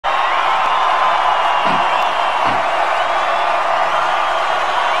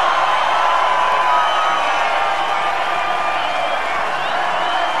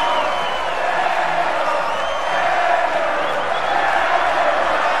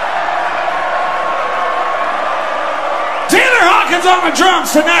Taylor Hawkins on the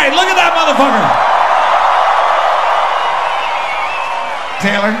drums tonight. Look at that motherfucker.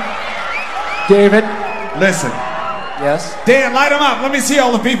 Taylor. David. Listen. Yes? Dan, light them up. Let me see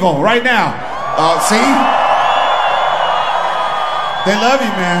all the people right now. See? They love you,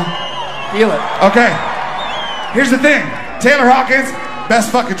 man. Feel it. Okay. Here's the thing. Taylor Hawkins,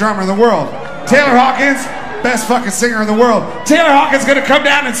 best fucking drummer in the world. Taylor Hawkins, best fucking singer in the world. Taylor Hawkins gonna come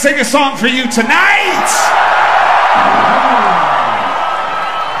down and sing a song for you tonight.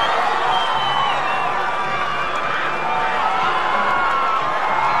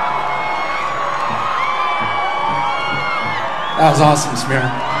 That was awesome, Smear.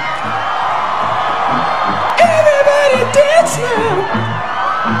 Everybody dance now.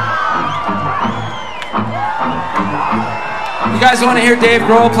 You guys want to hear Dave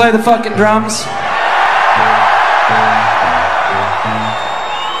Grohl play the fucking drums?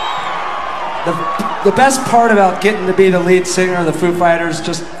 The best part about getting to be the lead singer of the Foo Fighters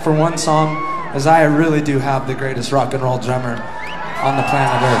just for one song is I really do have the greatest rock and roll drummer on the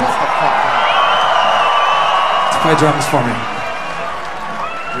planet Earth. To play drums for me.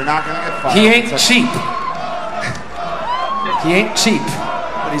 You're not gonna get fired. He ain't cheap. He ain't cheap,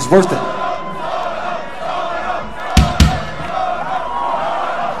 but he's worth it.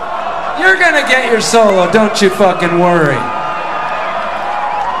 You're gonna get your solo, don't you fucking worry.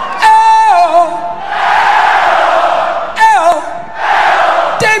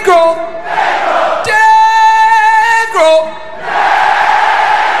 Dave Grohl. Dave Grohl.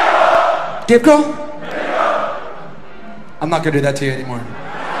 Dave Grohl. I'm not gonna do that to you anymore.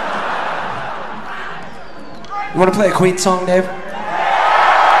 You wanna play a Queen song, Dave?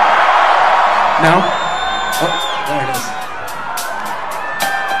 No? Oh, there it is.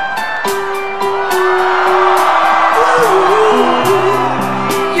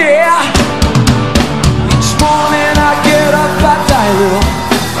 Yeah. Each morning I get up, I die a little.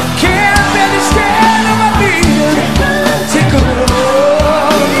 Can't really stand on my feet. Take a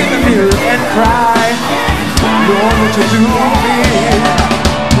look in the mirror and cry. Lord, what you do to me?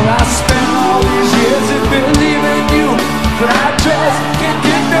 Well, I spent all these years in believing you, but I just can't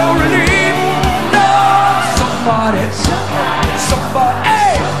get no relief. No, somebody,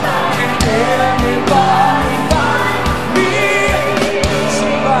 can anybody find me?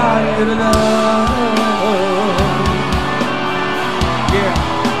 Somebody to love. Yeah.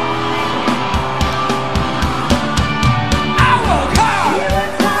 I work hard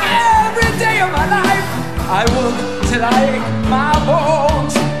every day of my life. I work till I ache my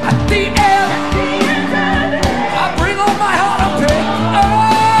bones. At the end, I bring all my heart and pain. Oh,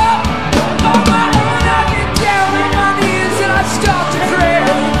 on my own, I get down on my knees and I start to pray.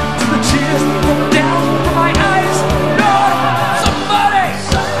 Till the tears roll down from my eyes. Lord, somebody,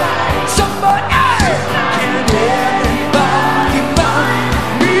 can anybody find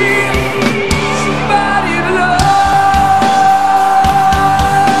me? Somebody to love.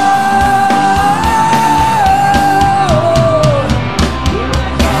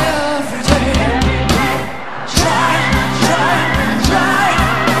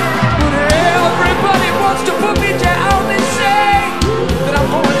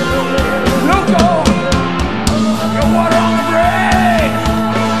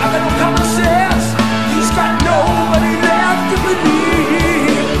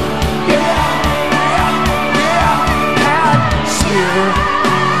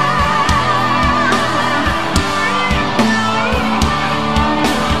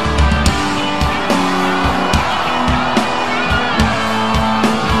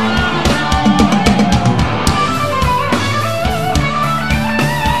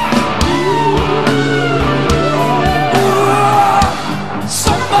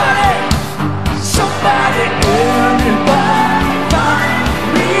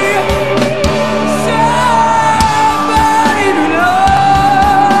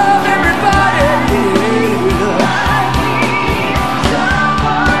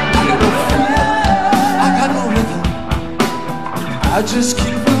 I just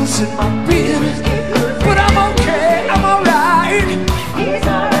keep losing my feelings, but I'm okay, I'm alright.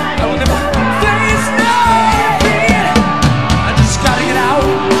 I will never face no fear. I just gotta get out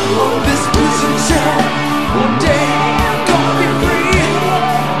of this prison cell. One day I'm gonna be free.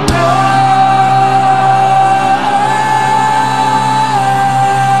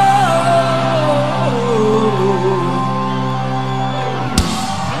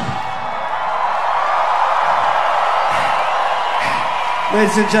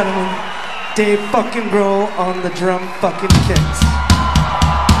 Ladies and gentlemen, Dave fucking Grohl on the drum fucking kicks.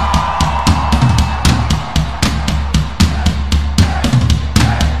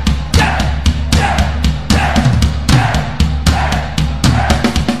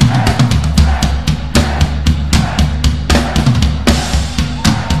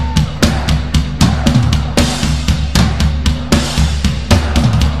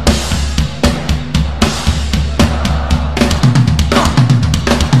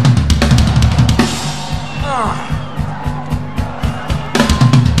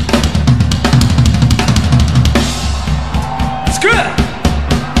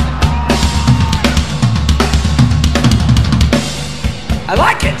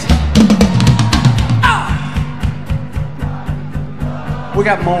 We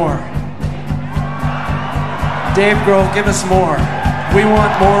got more. Dave Grohl, give us more. We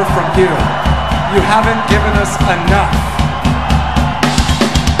want more from you. You haven't given us enough.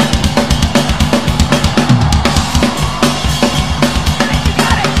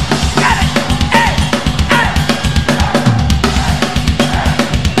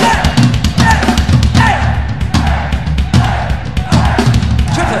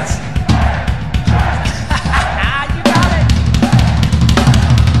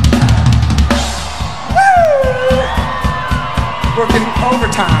 Working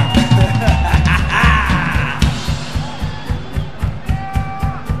overtime.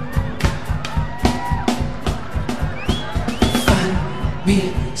 Find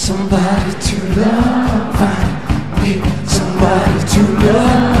me somebody to love. Find me somebody to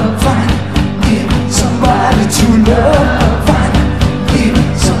love. Find me somebody to love. Find me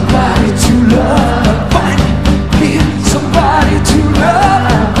somebody to love. Find me somebody to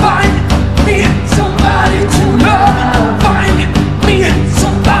love. Find me somebody to love. Find me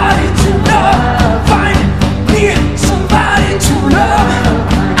somebody to love. Find me somebody to love.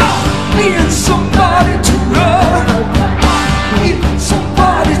 I need somebody to love. I need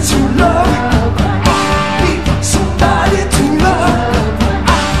somebody to love. I need somebody to love. I need somebody to love.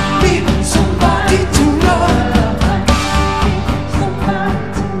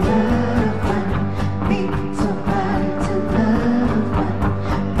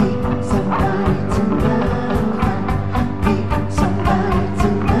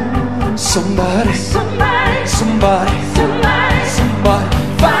 Somebody, somebody, somebody, somebody, somebody,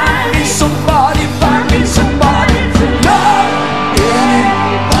 find me somebody, find me somebody to love.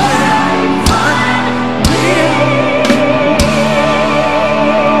 Anybody, find me.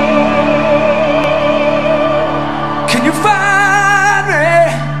 Can you find me?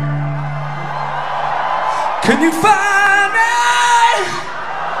 Can you find me?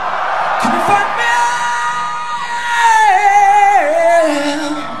 Can you find me?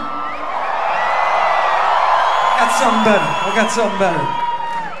 Something better. I got something better.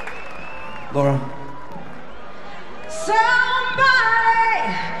 Laura. Somebody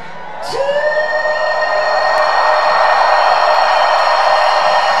to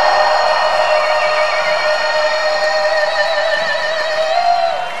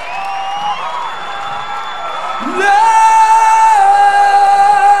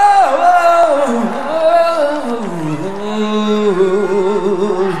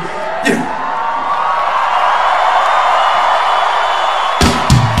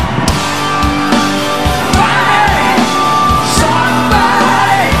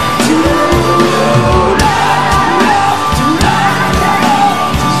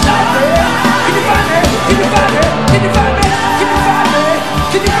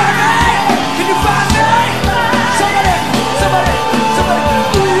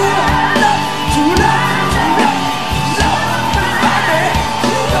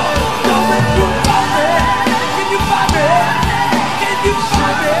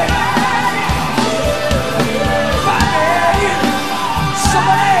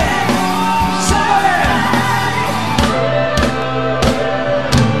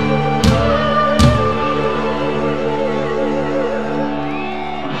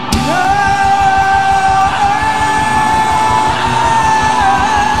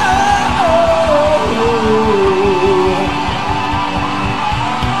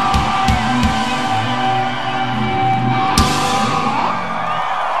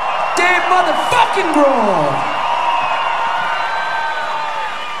Dave motherfucking Grohl.